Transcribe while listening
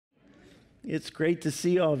It's great to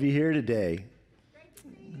see all of you here today.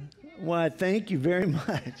 Why, thank you very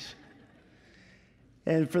much.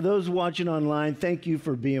 And for those watching online, thank you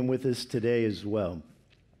for being with us today as well.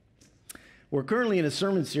 We're currently in a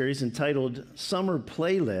sermon series entitled Summer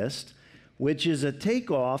Playlist, which is a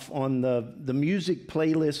takeoff on the music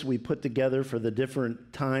playlist we put together for the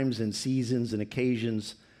different times and seasons and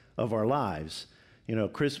occasions of our lives. You know,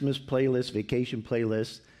 Christmas playlist, vacation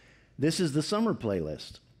playlist. This is the summer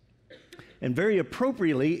playlist. And very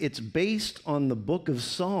appropriately, it's based on the book of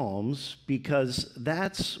Psalms because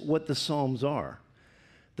that's what the Psalms are.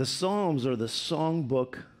 The Psalms are the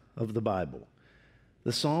songbook of the Bible.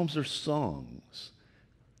 The Psalms are songs.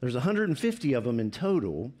 There's 150 of them in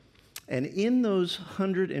total, and in those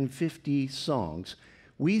 150 songs,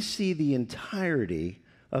 we see the entirety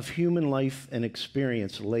of human life and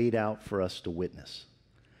experience laid out for us to witness.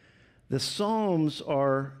 The Psalms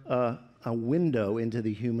are a window into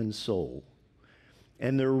the human soul,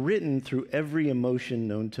 and they're written through every emotion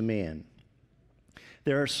known to man.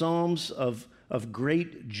 There are Psalms of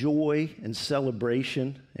great joy and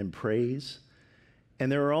celebration and praise,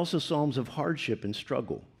 and there are also Psalms of hardship and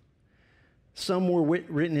struggle. Some were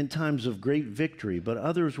written in times of great victory, but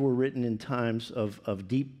others were written in times of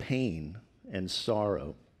deep pain and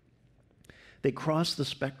sorrow. They cross the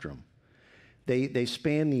spectrum. They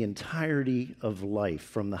span the entirety of life,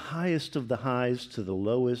 from the highest of the highs to the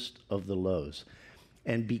lowest of the lows.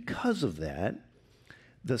 And because of that,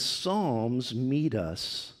 the Psalms meet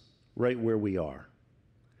us right where we are.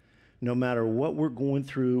 No matter what we're going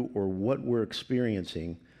through or what we're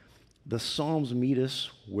experiencing, the Psalms meet us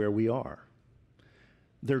where we are.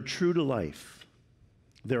 They're true to life.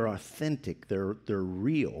 They're authentic. They're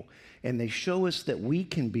real. And they show us that we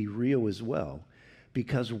can be real as well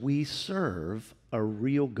because we serve a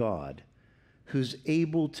real God who's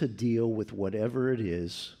able to deal with whatever it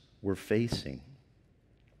is we're facing.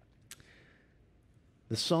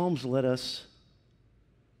 The Psalms let us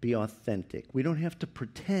be authentic. We don't have to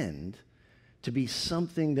pretend to be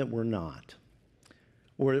something that we're not,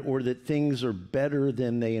 or that things are better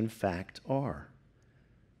than they in fact are.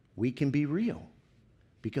 We can be real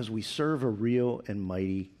because we serve a real and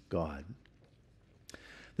mighty God.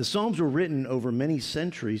 The Psalms were written over many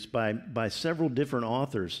centuries by several different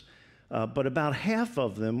authors, but about half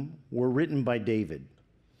of them were written by David,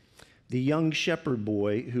 the young shepherd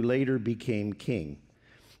boy who later became king.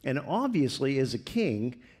 And obviously, as a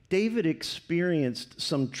king, David experienced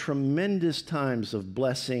some tremendous times of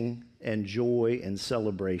blessing and joy and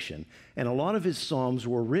celebration. And a lot of his psalms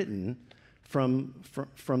were written from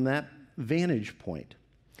that vantage point.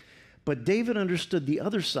 But David understood the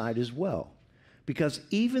other side as well, because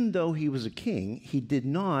even though he was a king, he did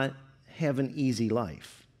not have an easy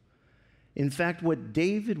life. In fact, what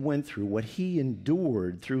David went through, what he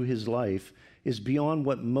endured through his life, is beyond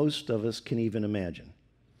what most of us can even imagine.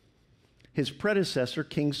 His predecessor,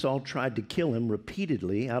 King Saul, tried to kill him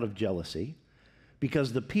repeatedly out of jealousy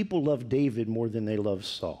because the people loved David more than they loved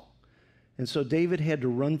Saul. And so David had to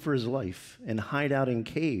run for his life and hide out in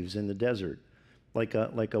caves in the desert like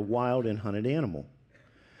a wild and hunted animal.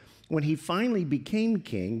 When he finally became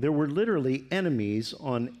king, there were literally enemies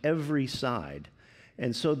on every side.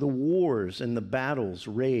 And so the wars and the battles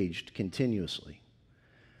raged continuously.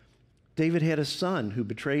 David had a son who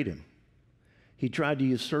betrayed him. He tried to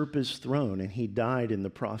usurp his throne, and he died in the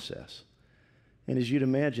process. And as you'd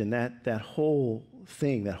imagine, that whole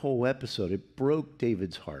thing, that whole episode, it broke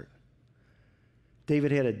David's heart.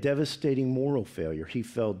 David had a devastating moral failure. He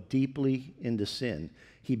fell deeply into sin.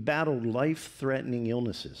 He battled life-threatening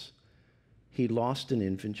illnesses. He lost an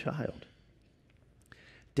infant child.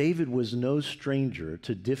 David was no stranger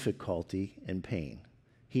to difficulty and pain.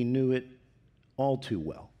 He knew it all too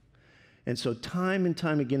well. And so time and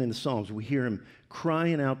time again in the Psalms, we hear him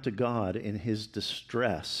crying out to God in his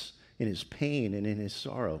distress, in his pain, and in his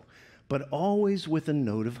sorrow, but always with a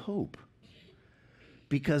note of hope,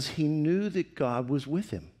 because he knew that God was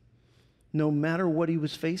with him. No matter what he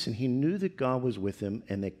was facing, he knew that God was with him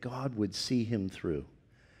and that God would see him through.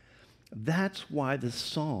 That's why the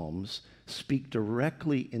Psalms speak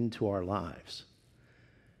directly into our lives,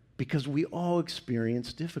 because we all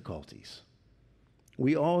experience difficulties.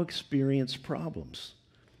 We all experience problems,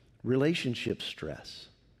 relationship stress,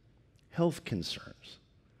 health concerns,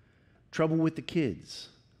 trouble with the kids,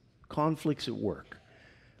 conflicts at work.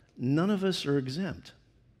 None of us are exempt.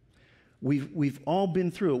 We've all been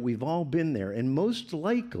through it. We've all been there. And most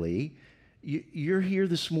likely, you're here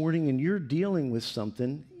this morning and you're dealing with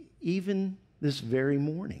something even this very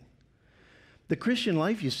morning. The Christian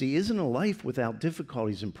life, you see, isn't a life without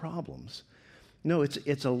difficulties and problems. No,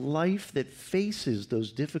 it's a life that faces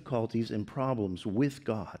those difficulties and problems with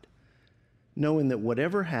God, knowing that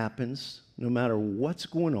whatever happens, no matter what's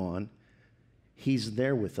going on, he's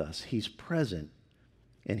there with us. He's present,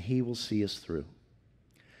 and he will see us through.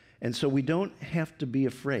 And so we don't have to be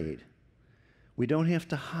afraid. We don't have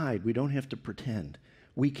to hide. We don't have to pretend.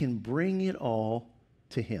 We can bring it all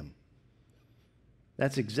to him.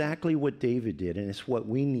 That's exactly what David did, and it's what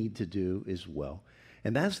we need to do as well.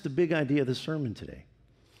 And that's the big idea of the sermon today.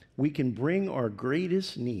 We can bring our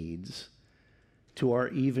greatest needs to our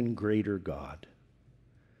even greater God.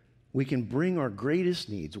 We can bring our greatest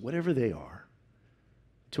needs, whatever they are,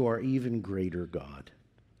 to our even greater God.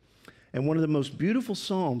 And one of the most beautiful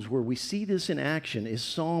psalms where we see this in action is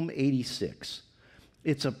Psalm 86.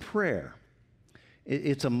 It's a prayer.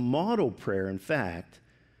 It's a model prayer, in fact,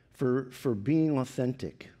 for being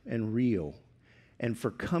authentic and real and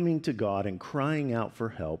for coming to God and crying out for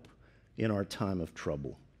help in our time of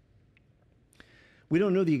trouble. We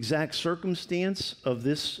don't know the exact circumstance of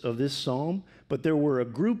this psalm, but there were a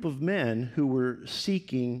group of men who were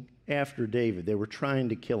seeking after David. They were trying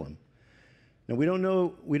to kill him. Now, we don't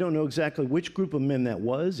know exactly which group of men that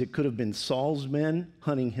was. It could have been Saul's men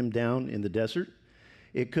hunting him down in the desert.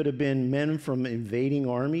 It could have been men from invading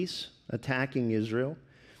armies attacking Israel.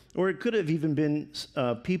 Or it could have even been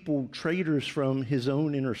people, traitors from his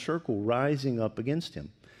own inner circle rising up against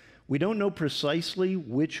him. We don't know precisely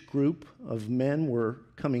which group of men were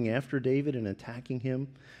coming after David and attacking him,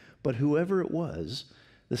 but whoever it was,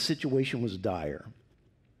 the situation was dire.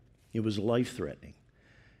 It was life-threatening.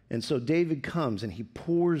 And so David comes and he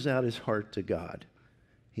pours out his heart to God.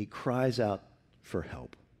 He cries out for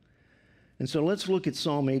help. And so let's look at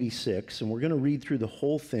Psalm 86, and we're going to read through the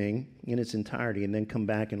whole thing in its entirety and then come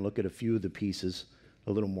back and look at a few of the pieces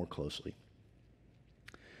a little more closely.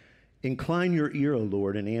 Incline your ear, O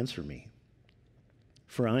Lord, and answer me,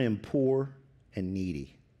 for I am poor and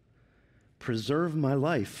needy. Preserve my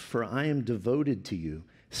life, for I am devoted to you.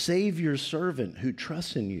 Save your servant who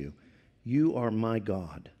trusts in you. You are my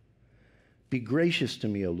God. Be gracious to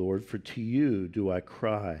me, O Lord, for to you do I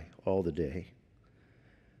cry all the day.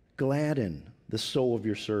 Gladden the soul of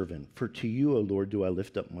your servant, for to you, O Lord, do I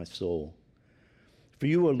lift up my soul. For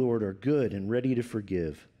you, O Lord, are good and ready to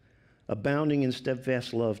forgive, abounding in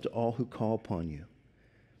steadfast love to all who call upon you.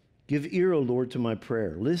 Give ear, O Lord, to my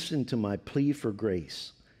prayer. Listen to my plea for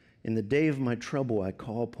grace. In the day of my trouble I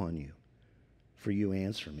call upon you, for you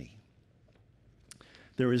answer me.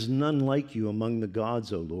 There is none like you among the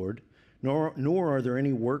gods, O Lord, nor are there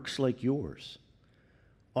any works like yours.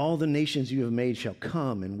 All the nations you have made shall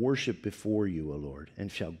come and worship before you, O Lord, and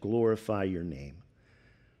shall glorify your name.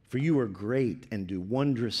 For you are great and do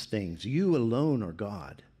wondrous things. You alone are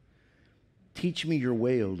God. Teach me your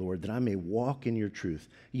way, O Lord, that I may walk in your truth.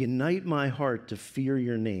 Unite my heart to fear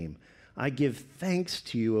your name. I give thanks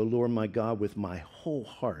to you, O Lord my God, with my whole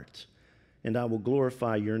heart, and I will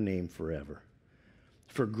glorify your name forever.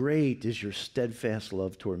 For great is your steadfast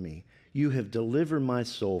love toward me. You have delivered my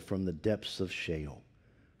soul from the depths of Sheol,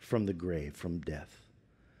 from the grave, from death.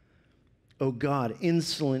 O God,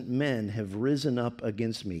 insolent men have risen up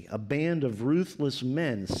against me. A band of ruthless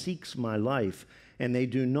men seeks my life, and they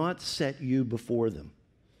do not set you before them.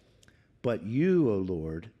 But you, O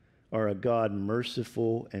Lord, are a God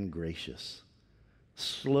merciful and gracious,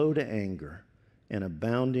 slow to anger, and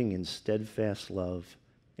abounding in steadfast love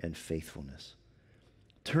and faithfulness.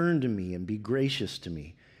 Turn to me and be gracious to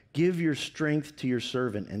me. Give your strength to your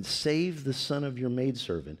servant and save the son of your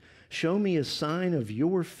maidservant. Show me a sign of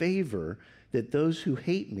your favor, that those who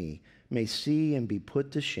hate me may see and be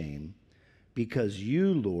put to shame, because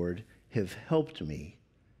you, Lord, have helped me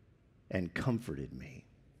and comforted me.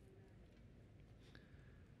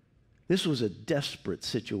 This was a desperate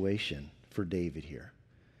situation for David here.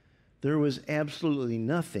 There was absolutely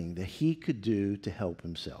nothing that he could do to help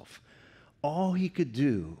himself. All he could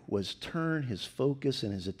do was turn his focus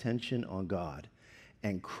and his attention on God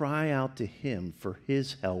and cry out to him for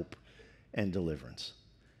his help and deliverance.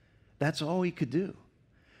 That's all he could do.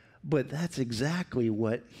 But that's exactly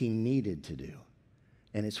what he needed to do.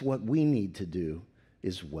 And it's what we need to do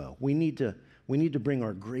as well. We need to bring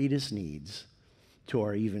our greatest needs to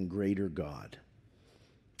our even greater God.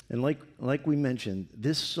 And like we mentioned,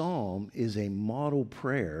 this psalm is a model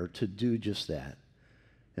prayer to do just that.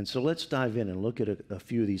 And so let's dive in and look at a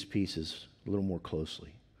few of these pieces a little more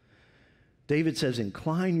closely. David says,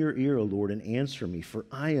 incline your ear, O Lord, and answer me, for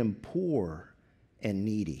I am poor and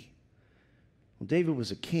needy. Well, David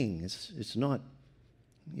was a king. He's not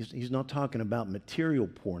talking about material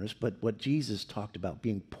poorness, but what Jesus talked about,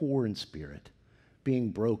 being poor in spirit, being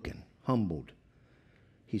broken, humbled.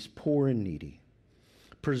 He's poor and needy.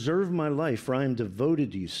 Preserve my life, for I am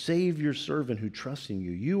devoted to you. Save your servant who trusts in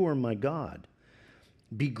you. You are my God.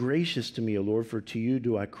 Be gracious to me, O Lord, for to you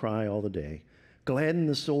do I cry all the day. Gladden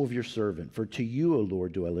the soul of your servant, for to you, O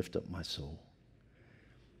Lord, do I lift up my soul.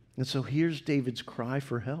 And so here's David's cry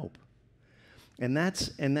for help. And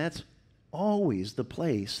that's always the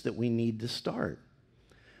place that we need to start.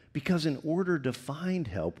 Because in order to find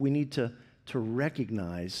help, we need to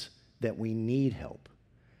recognize that we need help.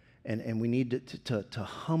 And we need to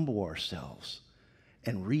humble ourselves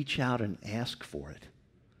and reach out and ask for it.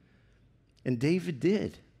 And David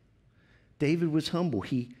did. David was humble.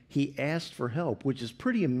 He asked for help, which is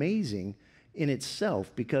pretty amazing in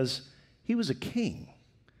itself because he was a king,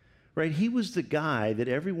 right? He was the guy that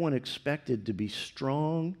everyone expected to be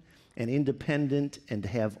strong and independent and to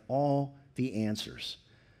have all the answers.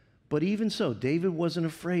 But even so, David wasn't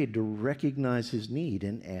afraid to recognize his need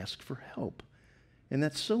and ask for help. And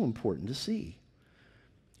that's so important to see.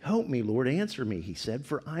 Help me, Lord, answer me, he said,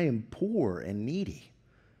 for I am poor and needy.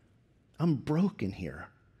 I'm broken here.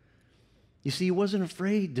 You see, he wasn't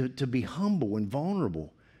afraid to be humble and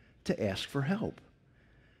vulnerable, to ask for help.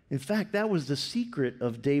 In fact, that was the secret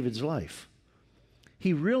of David's life.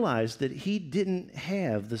 He realized that he didn't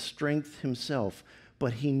have the strength himself,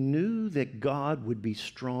 but he knew that God would be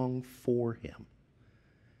strong for him.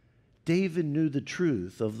 David knew the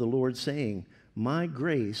truth of the Lord saying, my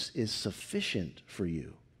grace is sufficient for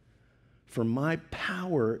you, for my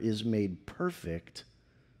power is made perfect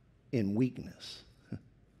in weakness.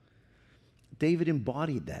 David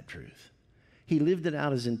embodied that truth. He lived it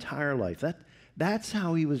out his entire life. That's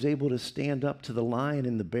how he was able to stand up to the lion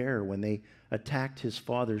and the bear when they attacked his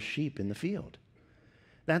father's sheep in the field.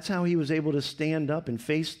 That's how he was able to stand up and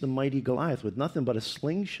face the mighty Goliath with nothing but a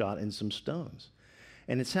slingshot and some stones.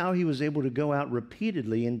 And it's how he was able to go out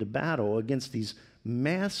repeatedly into battle against these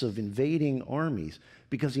massive invading armies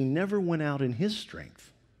because he never went out in his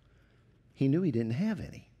strength. He knew he didn't have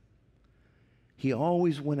any. He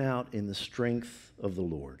always went out in the strength of the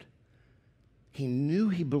Lord. He knew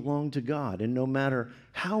he belonged to God, and no matter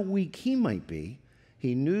how weak he might be,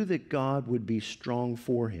 he knew that God would be strong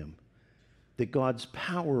for him, that God's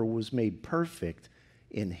power was made perfect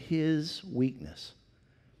in his weakness.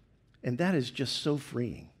 And that is just so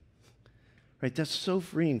freeing, right? That's so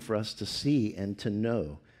freeing for us to see and to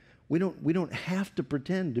know. We don't have to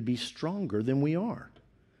pretend to be stronger than we are.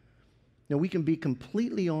 Now, we can be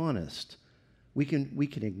completely honest. We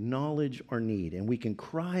can acknowledge our need, and we can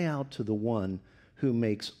cry out to the one who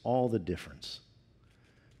makes all the difference,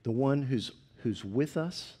 the one who's with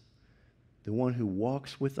us, the one who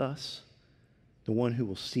walks with us, the one who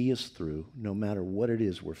will see us through no matter what it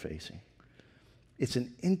is we're facing. It's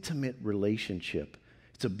an intimate relationship.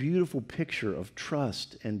 It's a beautiful picture of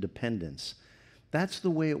trust and dependence. That's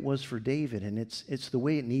the way it was for David, and it's the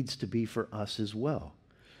way it needs to be for us as well.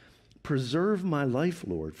 Preserve my life,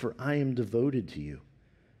 Lord, for I am devoted to you.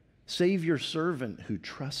 Save your servant who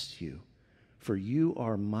trusts you, for you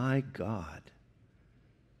are my God.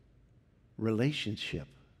 Relationship,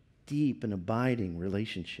 deep and abiding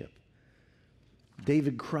relationship.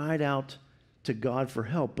 David cried out to God for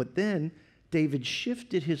help, but then David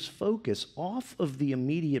shifted his focus off of the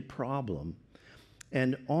immediate problem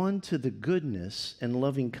and onto the goodness and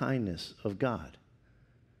loving kindness of God.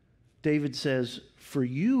 David says, for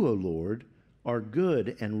you, O Lord, are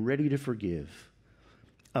good and ready to forgive,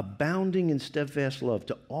 abounding in steadfast love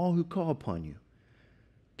to all who call upon you.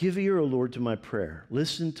 Give ear, O Lord, to my prayer.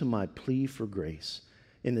 Listen to my plea for grace.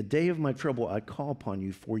 In the day of my trouble, I call upon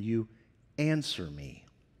you, for you answer me.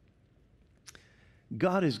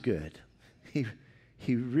 God is good.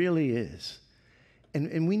 He really is.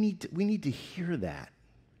 And we need to hear that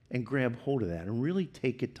and grab hold of that and really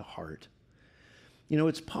take it to heart. You know,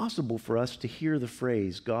 it's possible for us to hear the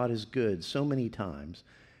phrase, God is good, so many times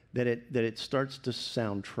that it starts to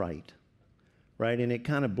sound trite, right? And it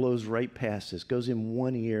kind of blows right past us, goes in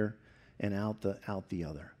one ear and out the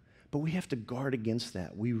other. But we have to guard against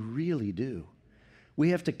that. We really do.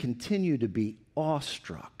 We have to continue to be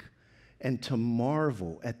awestruck and to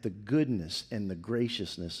marvel at the goodness and the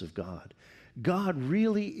graciousness of God. God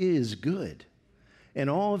really is good, and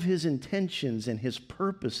all of his intentions and his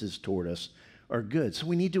purposes toward us are good. So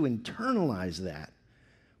we need to internalize that.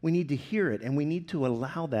 We need to hear it, and we need to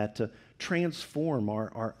allow that to transform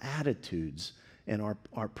our attitudes and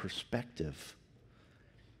our perspective.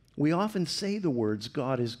 We often say the words,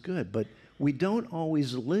 God is good, but we don't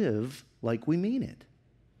always live like we mean it.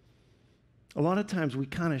 A lot of times we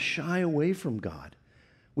kind of shy away from God.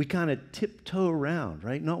 We kind of tiptoe around,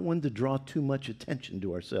 right? Not one to draw too much attention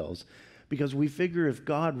to ourselves, because we figure if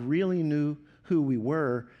God really knew who we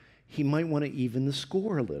were, he might want to even the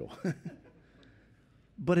score a little.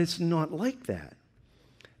 But it's not like that.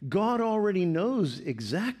 God already knows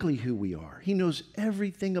exactly who we are. He knows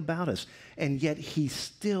everything about us, and yet he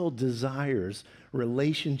still desires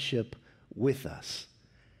relationship with us.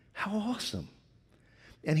 How awesome.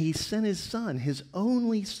 And he sent his son, his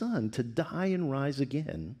only son, to die and rise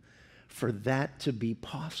again for that to be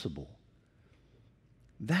possible.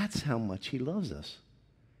 That's how much he loves us.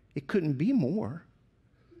 It couldn't be more.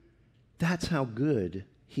 That's how good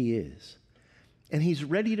he is. And he's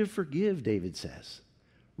ready to forgive, David says.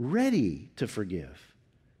 Ready to forgive.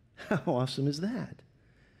 How awesome is that?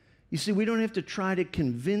 You see, we don't have to try to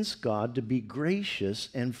convince God to be gracious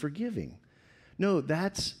and forgiving. No,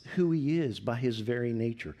 that's who he is by his very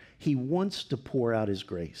nature. He wants to pour out his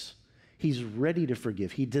grace. He's ready to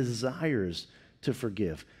forgive. He desires to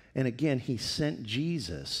forgive. And again, he sent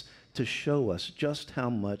Jesus to show us just how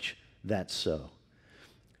much that's so.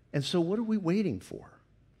 And so what are we waiting for?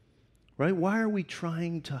 Right? Why are we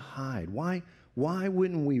trying to hide? Why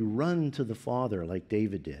wouldn't we run to the Father like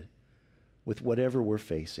David did with whatever we're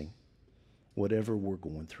facing, whatever we're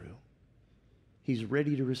going through? He's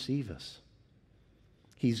ready to receive us.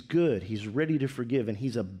 He's good. He's ready to forgive, and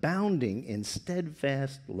he's abounding in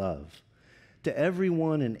steadfast love to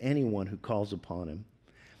everyone and anyone who calls upon him.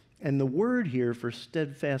 And the word here for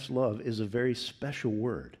steadfast love is a very special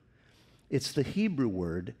word. It's the Hebrew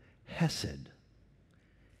word hesed.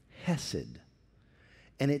 Hesed.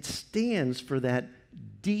 And it stands for that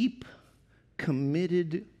deep,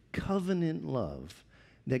 committed, covenant love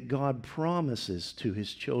that God promises to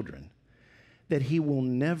his children, that he will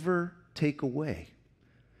never take away,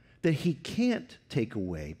 that he can't take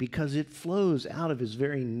away because it flows out of his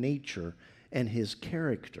very nature and his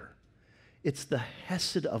character. It's the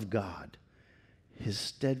hesed of God, his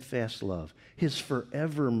steadfast love, his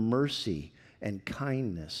forever mercy and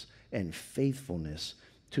kindness and faithfulness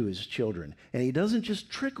to his children. And he doesn't just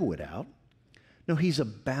trickle it out. No, he's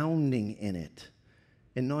abounding in it.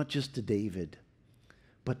 And not just to David,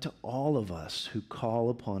 but to all of us who call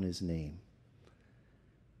upon his name.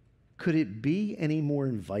 Could it be any more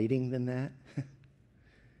inviting than that?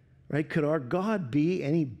 Right? Could our God be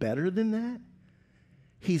any better than that?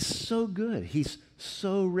 He's so good. He's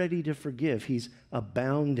so ready to forgive. He's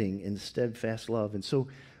abounding in steadfast love. And so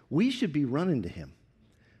we should be running to him.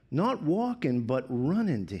 Not walking, but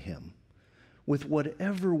running to him with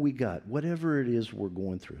whatever we got, whatever it is we're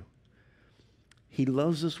going through. He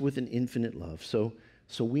loves us with an infinite love. So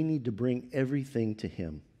we need to bring everything to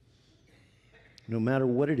him. No matter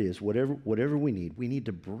what it is, whatever we need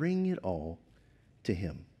to bring it all to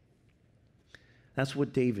him. That's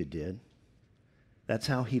what David did. That's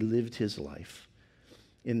how he lived his life.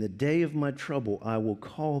 In the day of my trouble, I will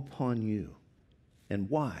call upon you. And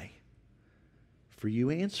why? For you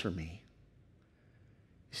answer me.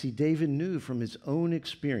 You see, David knew from his own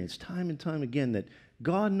experience, time and time again, that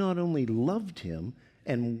God not only loved him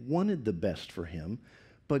and wanted the best for him,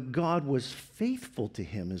 but God was faithful to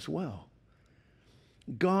him as well.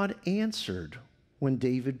 God answered when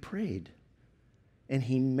David prayed, and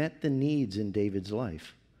he met the needs in David's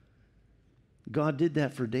life. God did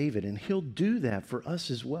that for David, and he'll do that for us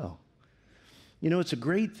as well. You know, it's a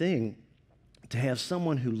great thing to have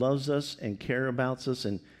someone who loves us and cares about us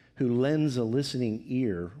and who lends a listening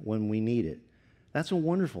ear when we need it. That's a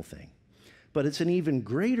wonderful thing. But it's an even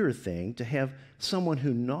greater thing to have someone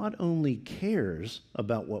who not only cares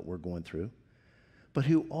about what we're going through, but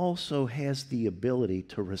who also has the ability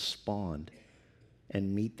to respond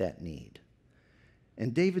and meet that need.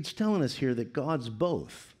 And David's telling us here that God's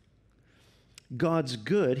both. God's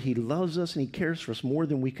good. He loves us and he cares for us more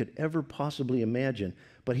than we could ever possibly imagine.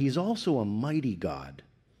 But he's also a mighty God,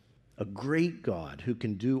 a great God who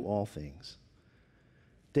can do all things.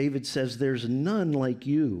 David says, there's none like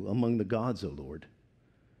you among the gods, O Lord,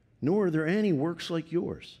 nor are there any works like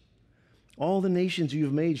yours. All the nations you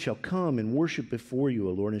have made shall come and worship before you,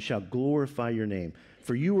 O Lord, and shall glorify your name.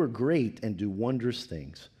 For you are great and do wondrous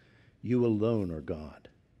things. You alone are God.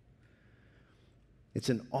 It's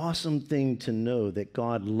an awesome thing to know that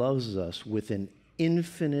God loves us with an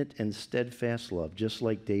infinite and steadfast love, just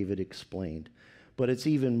like David explained. But it's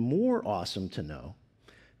even more awesome to know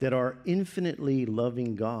that our infinitely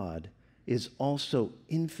loving God is also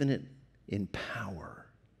infinite in power.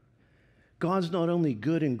 God's not only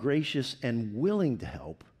good and gracious and willing to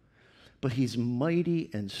help, but he's mighty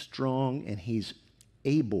and strong and he's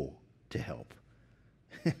able to help.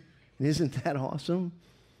 Isn't that awesome?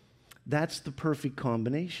 That's the perfect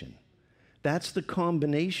combination. That's the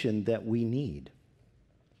combination that we need.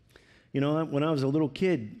 You know, when I was a little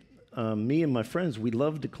kid, me and my friends, we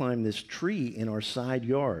loved to climb this tree in our side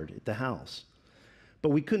yard at the house. But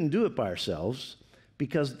we couldn't do it by ourselves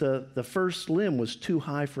because the first limb was too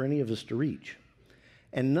high for any of us to reach.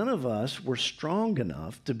 And none of us were strong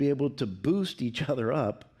enough to be able to boost each other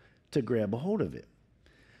up to grab a hold of it.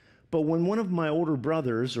 But when one of my older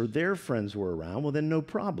brothers or their friends were around, well, then no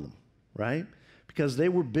problem, right? Because they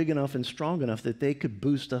were big enough and strong enough that they could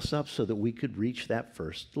boost us up so that we could reach that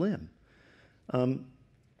first limb.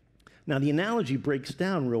 Now, the analogy breaks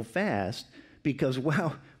down real fast because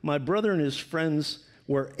while my brother and his friends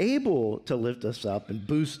were able to lift us up and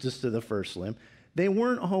boost us to the first limb, they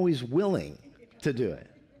weren't always willing to do it,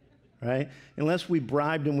 right? Unless we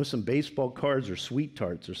bribed them with some baseball cards or sweet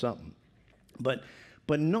tarts or something. But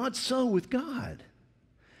not so with God.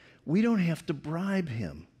 We don't have to bribe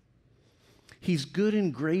him. He's good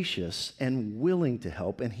and gracious and willing to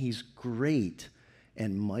help, and he's great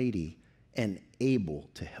and mighty and able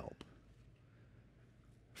to help.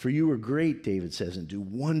 For you are great, David says, and do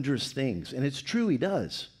wondrous things. And it's true, he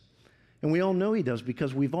does. And we all know he does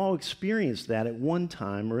because we've all experienced that at one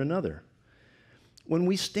time or another. When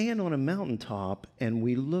we stand on a mountaintop and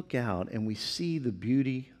we look out and we see the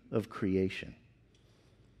beauty of creation,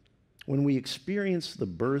 when we experience the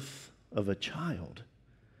birth of a child,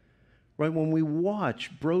 right? When we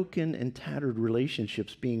watch broken and tattered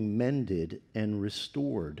relationships being mended and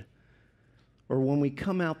restored, or when we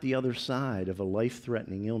come out the other side of a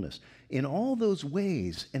life-threatening illness, in all those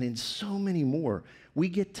ways and in so many more, we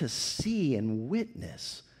get to see and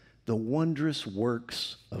witness the wondrous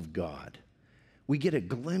works of God. We get a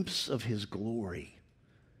glimpse of his glory,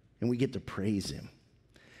 and we get to praise him.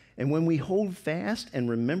 And when we hold fast and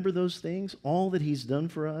remember those things, all that he's done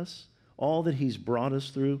for us, all that he's brought us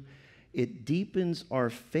through, it deepens our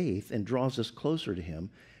faith and draws us closer to him,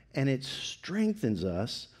 and it strengthens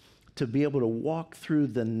us to be able to walk through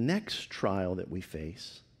the next trial that we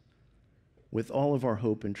face with all of our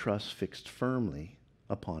hope and trust fixed firmly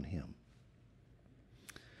upon him.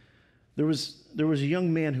 There was a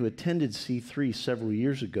young man who attended C3 several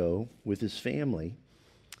years ago with his family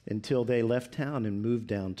until they left town and moved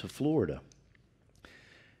down to Florida.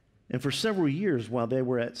 And for several years while they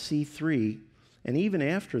were at C3, and even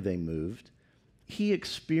after they moved, he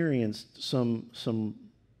experienced some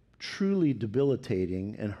truly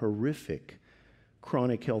debilitating and horrific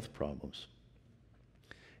chronic health problems.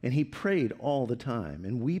 And he prayed all the time,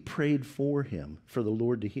 and we prayed for him, for the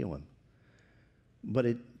Lord to heal him. But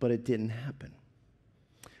it didn't happen.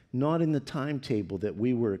 Not in the timetable that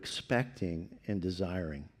we were expecting and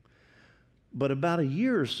desiring. But about a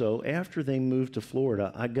year or so after they moved to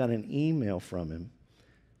Florida, I got an email from him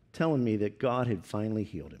telling me that God had finally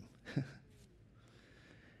healed him.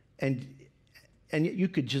 And you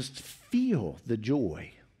could just feel the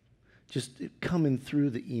joy just coming through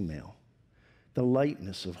the email, the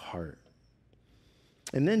lightness of heart.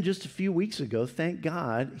 And then just a few weeks ago, thank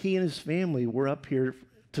God, he and his family were up here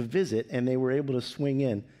to visit, and they were able to swing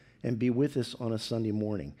in and be with us on a Sunday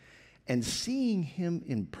morning. And seeing him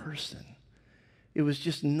in person, it was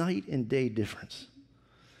just night and day difference.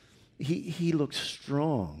 He looked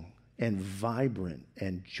strong and vibrant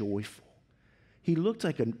and joyful. He looked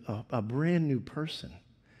like a brand new person.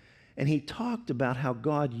 And he talked about how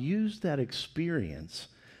God used that experience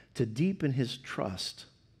to deepen his trust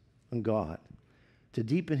in God, to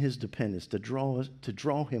deepen his dependence, to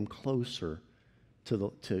draw him closer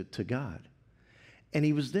to God. And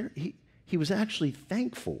he was there. He was actually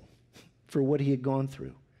thankful for what he had gone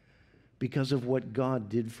through because of what God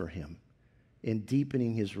did for him in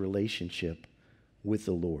deepening his relationship with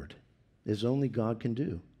the Lord, as only God can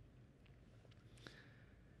do.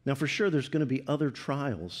 Now, for sure, there's going to be other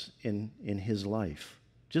trials in his life,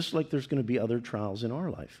 just like there's going to be other trials in our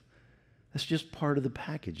life. That's just part of the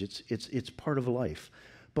package. It's part of life.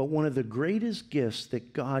 But one of the greatest gifts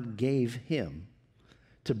that God gave him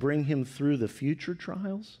to bring him through the future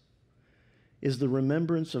trials is the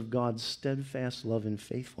remembrance of God's steadfast love and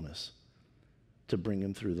faithfulness to bring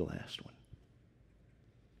him through the last one.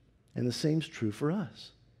 And the same's true for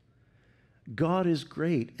us. God is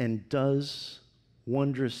great and does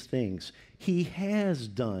wondrous things. He has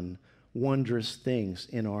done wondrous things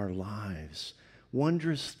in our lives,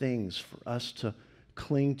 wondrous things for us to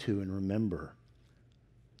cling to and remember,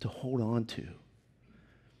 to hold on to.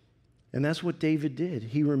 And that's what David did.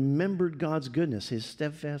 He remembered God's goodness, his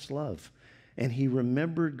steadfast love, and he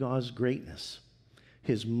remembered God's greatness,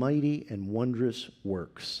 his mighty and wondrous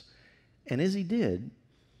works. And as he did,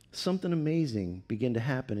 something amazing began to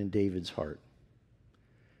happen in David's heart.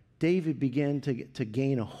 David began to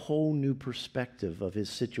gain a whole new perspective of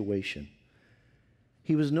his situation.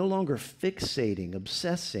 He was no longer fixating,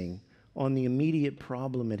 obsessing on the immediate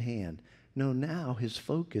problem at hand. No, now his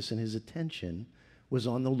focus and his attention was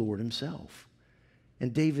on the Lord himself.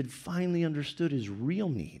 And David finally understood his real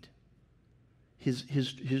need,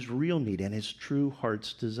 his real need and his true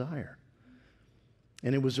heart's desire.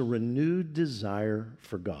 And it was a renewed desire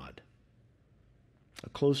for God, a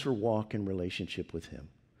closer walk in relationship with him.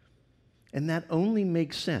 And that only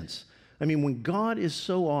makes sense. I mean, when God is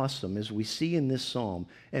so awesome, as we see in this psalm,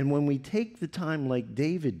 and when we take the time like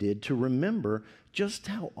David did to remember just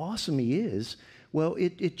how awesome he is, well,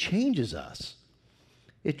 it changes us.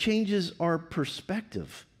 It changes our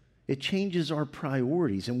perspective. It changes our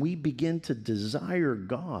priorities, and we begin to desire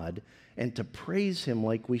God and to praise him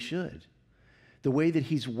like we should, the way that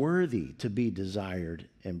he's worthy to be desired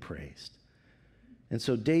and praised. And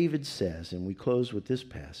so David says, and we close with this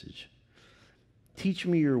passage, "Teach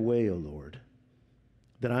me your way, O Lord,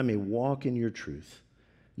 that I may walk in your truth.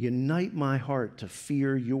 Unite my heart to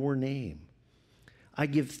fear your name. I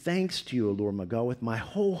give thanks to you, O Lord my God, with my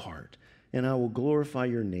whole heart, and I will glorify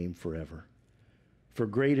your name forever. For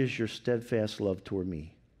great is your steadfast love toward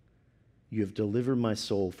me. You have delivered my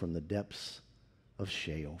soul from the depths of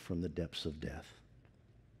Sheol, from the depths of death."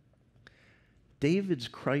 David's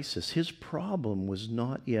crisis, his problem was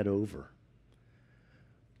not yet over.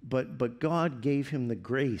 But God gave him the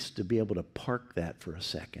grace to be able to park that for a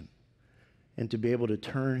second and to be able to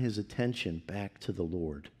turn his attention back to the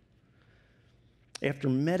Lord. After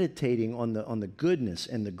meditating on the goodness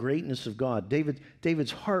and the greatness of God,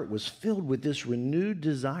 David's heart was filled with this renewed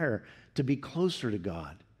desire to be closer to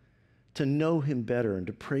God, to know him better and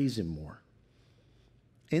to praise him more.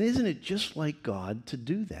 And isn't it just like God to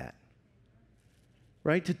do that?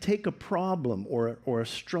 Right? To take a problem or a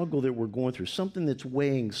struggle that we're going through, something that's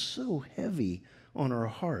weighing so heavy on our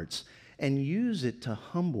hearts, and use it to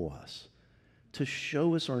humble us, to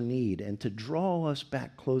show us our need, and to draw us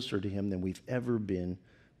back closer to him than we've ever been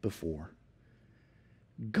before.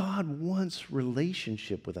 God wants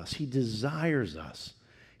relationship with us. He desires us.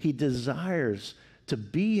 He desires to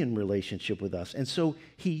be in relationship with us. And so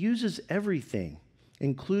he uses everything,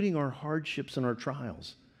 including our hardships and our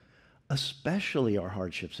trials, especially our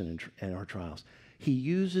hardships and our trials. He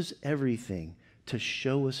uses everything to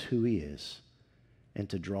show us who he is and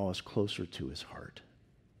to draw us closer to his heart.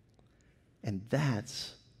 And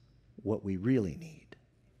that's what we really need.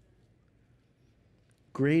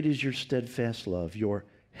 Great is your steadfast love, your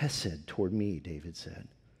hesed toward me, David said.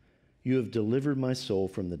 You have delivered my soul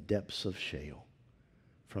from the depths of Sheol,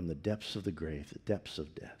 from the depths of the grave, the depths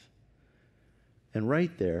of death. And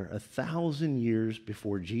right there, 1,000 years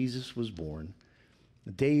before Jesus was born,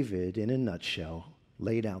 David, in a nutshell,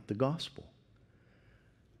 laid out the gospel.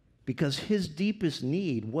 Because his deepest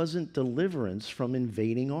need wasn't deliverance from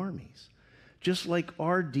invading armies. Just like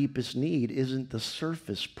our deepest need isn't the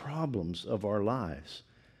surface problems of our lives.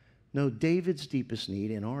 No, David's deepest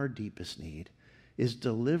need and our deepest need is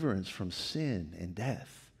deliverance from sin and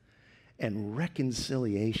death and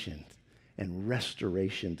reconciliation and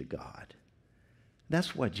restoration to God.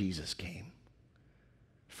 That's why Jesus came.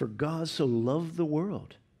 For God so loved the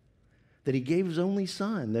world that he gave his only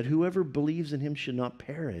Son, that whoever believes in him should not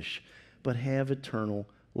perish, but have eternal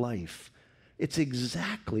life. It's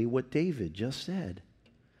exactly what David just said.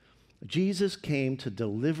 Jesus came to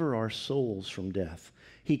deliver our souls from death.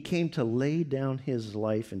 He came to lay down his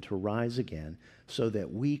life and to rise again so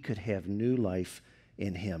that we could have new life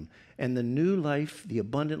in him. And the new life, the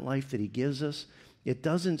abundant life that he gives us, it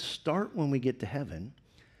doesn't start when we get to heaven.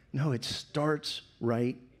 No, it starts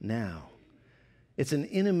right now. It's an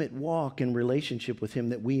intimate walk in relationship with him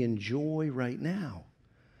that we enjoy right now.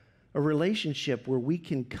 A relationship where we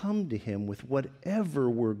can come to him with whatever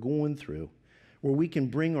we're going through, where we can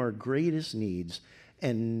bring our greatest needs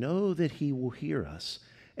and know that he will hear us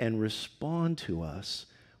and respond to us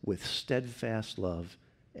with steadfast love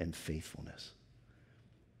and faithfulness.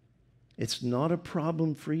 It's not a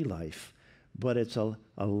problem-free life, but it's a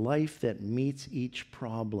life that meets each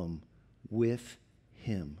problem with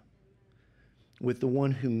him, with the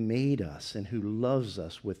one who made us and who loves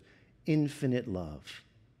us with infinite love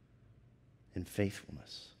and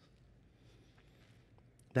faithfulness.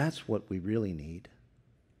 That's what we really need.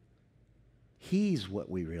 He's what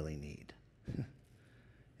we really need.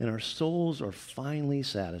 And our souls are finally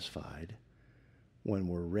satisfied when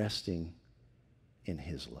we're resting in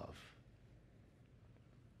his love.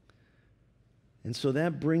 And so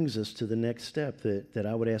that brings us to the next step that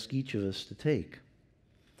I would ask each of us to take.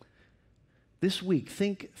 This week,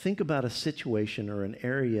 think about a situation or an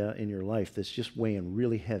area in your life that's just weighing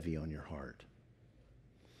really heavy on your heart.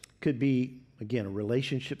 Could be, again, a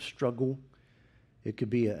relationship struggle. It could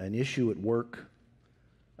be an issue at work,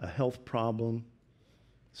 a health problem,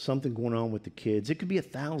 something going on with the kids. It could be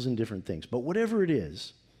 1,000 different things. But whatever it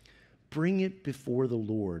is, bring it before the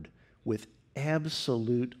Lord with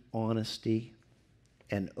absolute honesty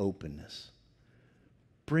and openness.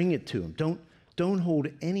 Bring it to him. Don't hold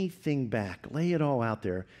anything back. Lay it all out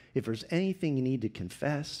there. If there's anything you need to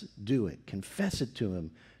confess, do it. Confess it to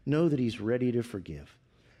him. Know that he's ready to forgive.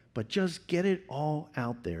 But just get it all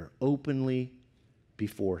out there openly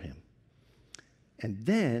before him. And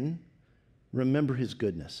then remember his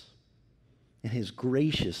goodness and his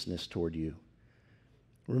graciousness toward you.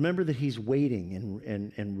 Remember that he's waiting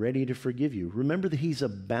and ready to forgive you. Remember that he's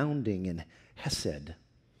abounding in hesed,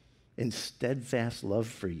 in steadfast love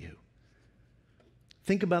for you.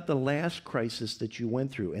 Think about the last crisis that you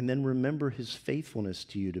went through, and then remember his faithfulness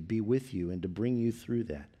to you to be with you and to bring you through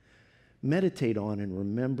that. Meditate on and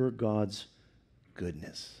remember God's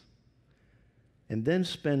goodness. And then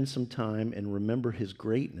spend some time and remember his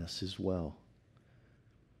greatness as well.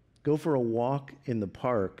 Go for a walk in the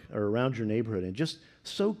park or around your neighborhood and just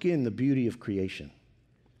soak in the beauty of creation.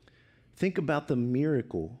 Think about the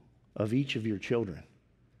miracle of each of your children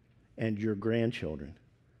and your grandchildren.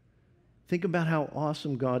 Think about how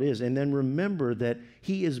awesome God is, and then remember that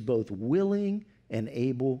he is both willing and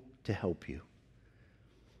able to help you.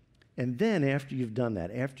 And then after you've done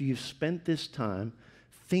that, after you've spent this time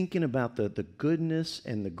thinking about the goodness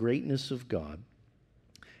and the greatness of God,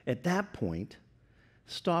 at that point,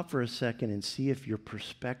 stop for a second and see if your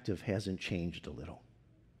perspective hasn't changed a little.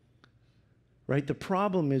 Right? The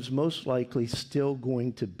problem is most likely still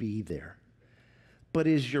going to be there. But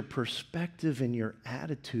is your perspective and your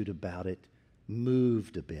attitude about it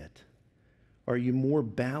moved a bit? Are you more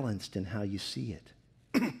balanced in how you see it?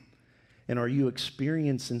 And are you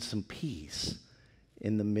experiencing some peace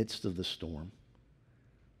in the midst of the storm?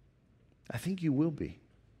 I think you will be.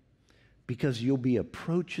 Because you'll be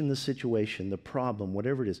approaching the situation, the problem,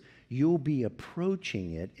 whatever it is, you'll be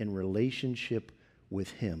approaching it in relationship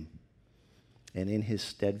with him and in his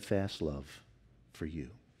steadfast love for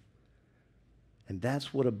you. And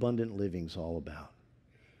that's what abundant living's all about.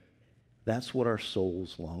 That's what our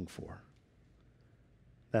souls long for.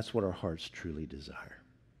 That's what our hearts truly desire.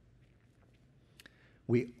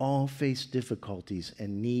 We all face difficulties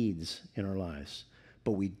and needs in our lives,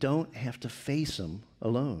 but we don't have to face them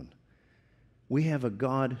alone. We have a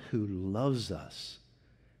God who loves us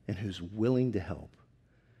and who's willing to help.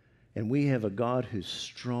 And we have a God who's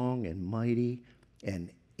strong and mighty and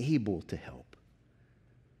able to help.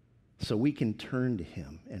 So we can turn to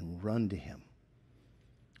him and run to him.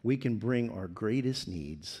 We can bring our greatest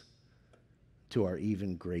needs to our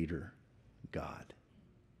even greater God.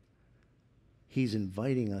 He's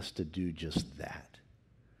inviting us to do just that.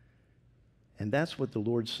 And that's what the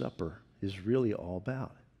Lord's Supper is really all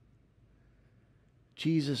about.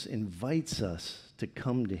 Jesus invites us to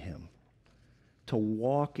come to him, to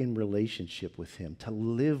walk in relationship with him, to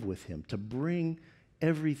live with him, to bring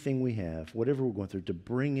everything we have, whatever we're going through, to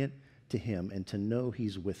bring it to him and to know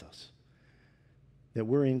he's with us, that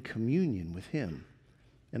we're in communion with him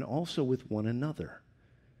and also with one another,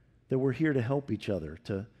 that we're here to help each other,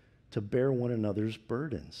 to bear one another's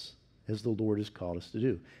burdens as the Lord has called us to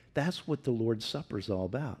do. That's what the Lord's Supper is all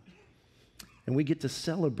about. And we get to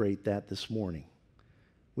celebrate that this morning.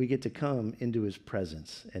 We get to come into his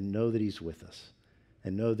presence and know that he's with us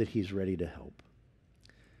and know that he's ready to help.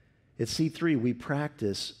 At C3, we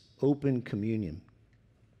practice open communion,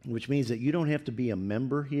 which means that you don't have to be a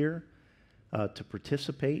member here to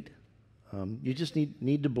participate. You just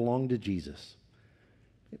need to belong to Jesus.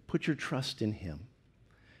 Put your trust in him.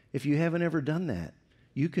 If you haven't ever done that,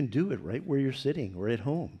 you can do it right where you're sitting or at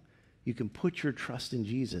home. You can put your trust in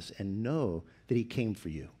Jesus and know that he came for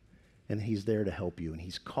you and he's there to help you and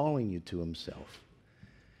he's calling you to himself.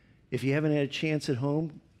 If you haven't had a chance at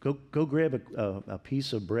home, go grab a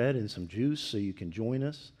piece of bread and some juice so you can join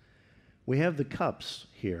us. We have the cups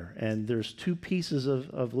here, and there's two pieces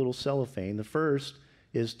of little cellophane. The first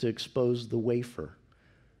is to expose the wafer,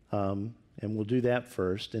 and we'll do that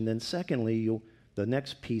first. And then secondly, the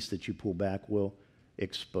next piece that you pull back will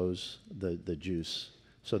expose the juice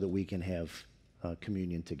so that we can have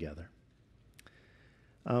communion together.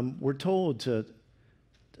 We're told to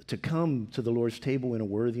come to the Lord's table in a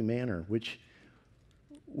worthy manner, which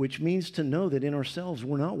means to know that in ourselves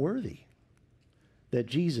we're not worthy, that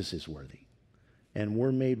Jesus is worthy, and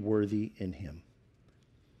we're made worthy in him.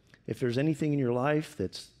 If there's anything in your life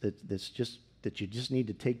that you just need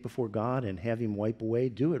to take before God and have him wipe away,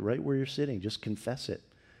 do it right where you're sitting. Just confess it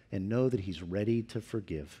and know that he's ready to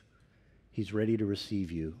forgive. He's ready to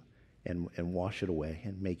receive you and wash it away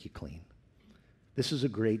and make you clean. This is a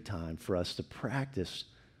great time for us to practice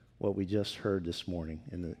what we just heard this morning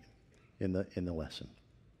in the lesson.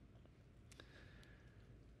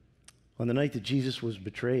 On the night that Jesus was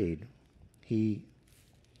betrayed, he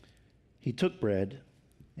took bread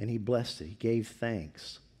and he blessed it. He gave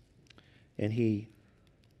thanks. And he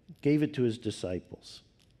gave it to his disciples.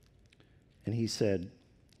 And he said,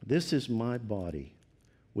 "This is my body,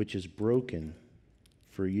 which is broken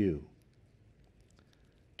for you.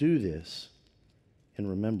 Do this in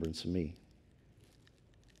remembrance of me."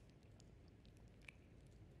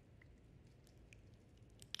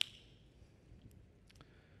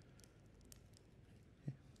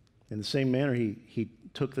 In the same manner, he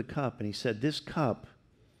took the cup and he said, "This cup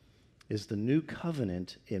is the new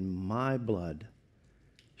covenant in my blood,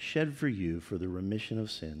 shed for you for the remission of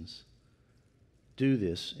sins. Do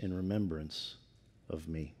this in remembrance of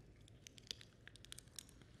me."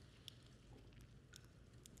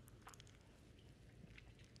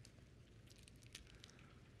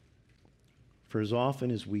 For as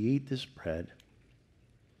often as we eat this bread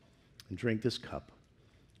and drink this cup,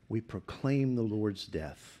 we proclaim the Lord's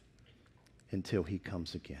death until he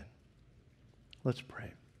comes again. Let's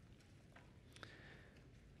pray.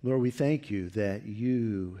 Lord, we thank you that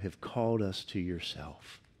you have called us to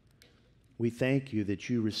yourself. We thank you that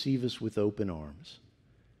you receive us with open arms.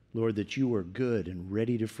 Lord, that you are good and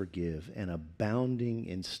ready to forgive and abounding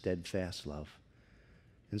in steadfast love.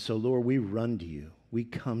 And so, Lord, we run to you. We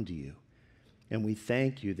come to you. And we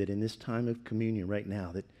thank you that in this time of communion right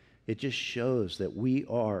now, that it just shows that we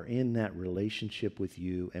are in that relationship with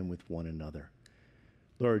you and with one another.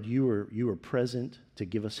 Lord, you are present to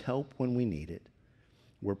give us help when we need it.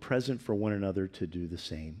 We're present for one another to do the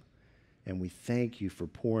same. And we thank you for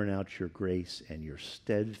pouring out your grace and your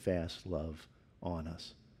steadfast love on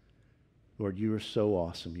us. Lord, you are so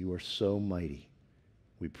awesome. You are so mighty.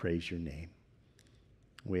 We praise your name.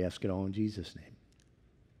 We ask it all in Jesus' name.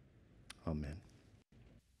 Amen.